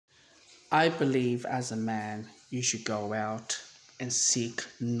I believe as a man, you should go out and seek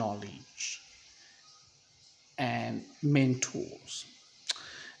knowledge and mentors.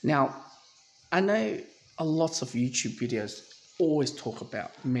 Now, I know a lots of YouTube videos always talk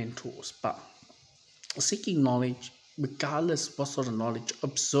about mentors, but seeking knowledge, regardless what sort of knowledge,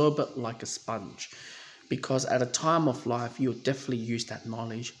 absorb it like a sponge. Because at a time of life, you'll definitely use that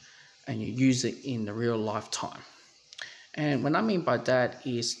knowledge and you use it in the real lifetime. And what I mean by that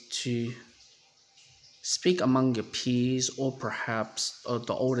is to speak among your peers or perhaps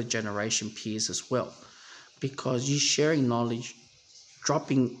the older generation peers as well. Because you sharing knowledge,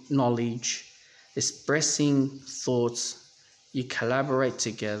 dropping knowledge, expressing thoughts, you collaborate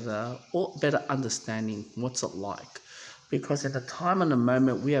together, or better understanding what's it like. Because at the time and the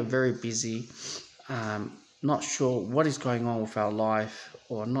moment, we are very busy, not sure what is going on with our life,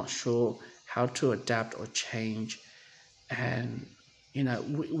 or not sure how to adapt or change. And,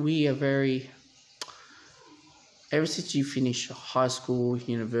 we are very, ever since you finish high school,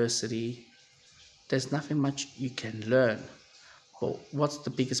 university, there's nothing much you can learn. But what's the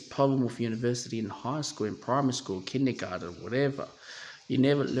biggest problem with university and high school and primary school, kindergarten, whatever? You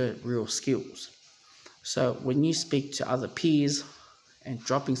never learn real skills. So when you speak to other peers and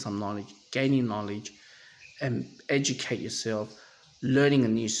dropping some knowledge, gaining knowledge, and educate yourself, learning a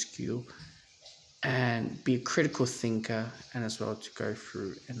new skill, and be a critical thinker, and as well to go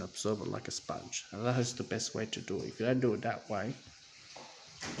through and absorb it like a sponge. And that is the best way to do it. If you don't do it that way,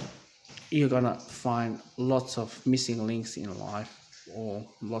 you're gonna find lots of missing links in life, or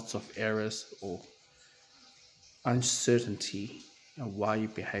lots of errors or uncertainty and why you're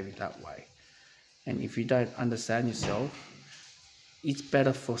behaving that way. And if you don't understand yourself, it's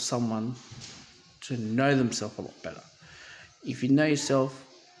better for someone to know themselves a lot better. If you know yourself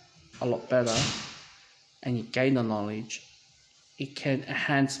a lot better and you gain the knowledge, it can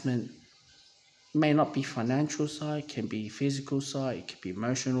enhancement may not be financial side, can be physical side, it can be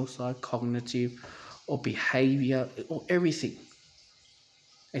emotional side, cognitive, or behavior, or everything.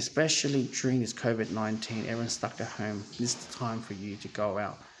 Especially during this COVID-19, everyone's stuck at home. This is the time for you to go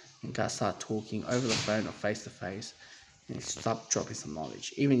out and start talking over the phone or face to face, and start dropping some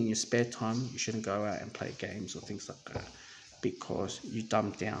knowledge. Even in your spare time, you shouldn't go out and play games or things like that, because you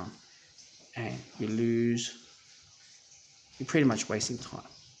dumb down and you're pretty much wasting time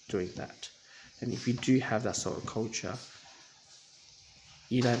doing that. And if you do have that sort of culture,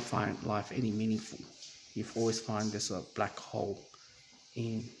 you don't find life any meaningful. You always find there's a black hole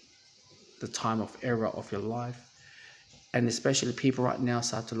in the time of era of your life. And especially people right now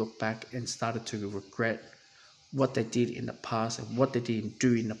start to look back and started to regret what they did in the past and what they didn't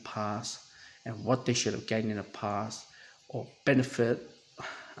do in the past and what they should have gained in the past, or benefit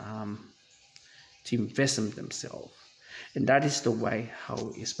to invest in themselves. And that is the way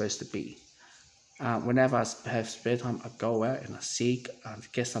how it's supposed to be. Whenever I have spare time, I go out and I seek,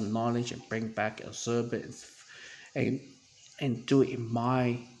 get some knowledge and bring back, absorb it, and do it in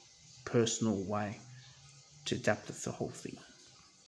my personal way to adapt the whole thing.